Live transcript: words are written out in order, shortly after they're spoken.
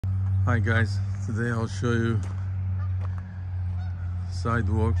Hi guys, today I'll show you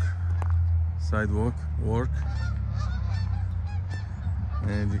sidewalk work,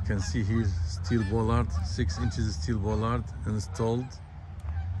 and you can see here steel bollard, 6 inches steel bollard installed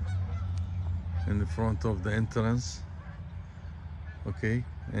in the front of the entrance. Okay,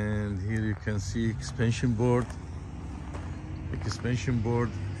 and here you can see expansion board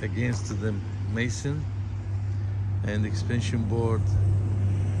against the mason, and expansion board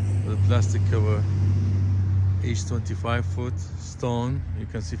with a plastic cover, each 25 foot stone. You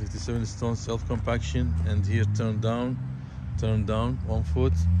can see 57 stone self-compaction, and here turn down 1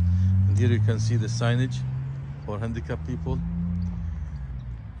 foot, and here you can see the signage for handicapped people,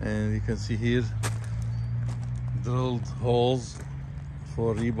 and you can see here drilled holes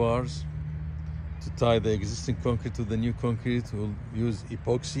for rebars to tie the existing concrete to the new concrete. We'll use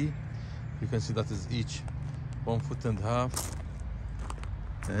epoxy. You can see that is each 1.5 feet,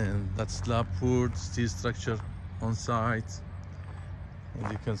 and that slab poured steel structure on site.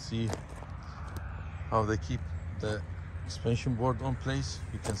 And you can see how they keep the expansion board on place.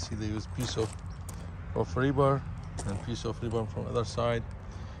 You can see they use piece of rebar and piece of rebar from other side.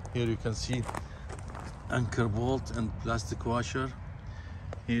 Here you can see anchor bolt and plastic washer.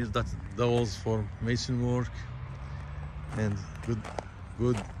 Here that's dowels for mason work, and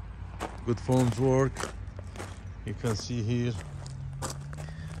good forms work. You can see here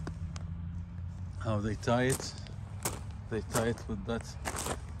how they tie it. They tie it with that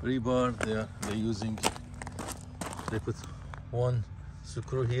rebar. They put one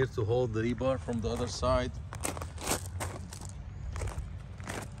screw here to hold the rebar from the other side.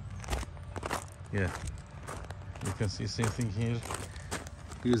 Yeah, you can see same thing here,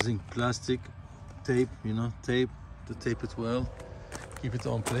 using plastic tape, tape to tape it well, keep it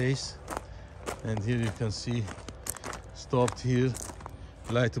on place. And here you can see stopped here,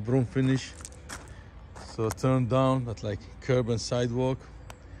 light broom finish, so turn down, that like curb and sidewalk.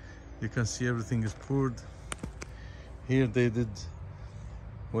 You can see everything is poured. Here they did,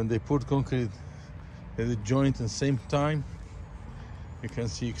 when they poured concrete, they did joint at the same time. You can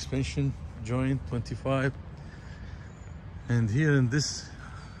see expansion joint 25, and here in this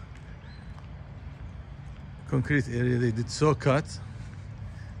concrete area they did saw cut.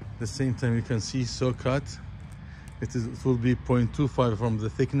 At the same time you can see saw cut. It will be 0.25 from the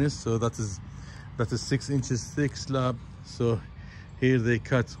thickness, so that is 6 inches thick slab. So here they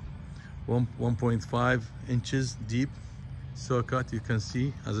cut 1.5 inches deep saw cut. You can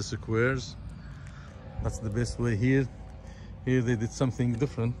see as a squares. That's the best way. Here they did something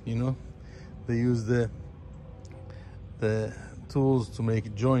different. They use the tools to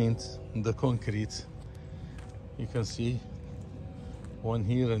make joints in the concrete. You can see one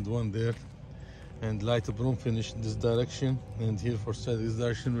here and one there, and light broom finish this direction, and here for side this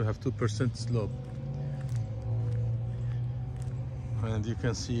direction we have 2% slope. And you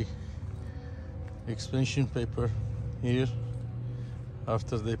can see expansion paper here.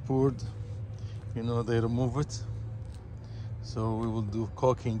 After they poured, they remove it. So we will do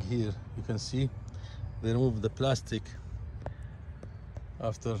caulking here. You can see they remove the plastic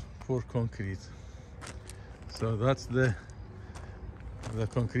after pour concrete. So that's the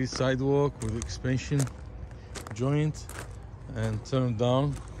concrete sidewalk with expansion joint, and turn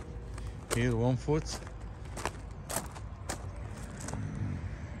down here 1 foot,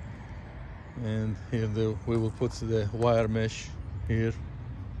 and here we will put the wire mesh here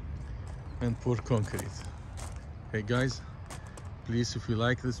and pour concrete. Okay guys, please, if you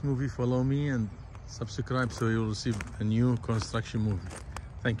like this movie, follow me and subscribe so you'll receive a new construction movie.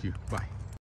 Thank you. Bye.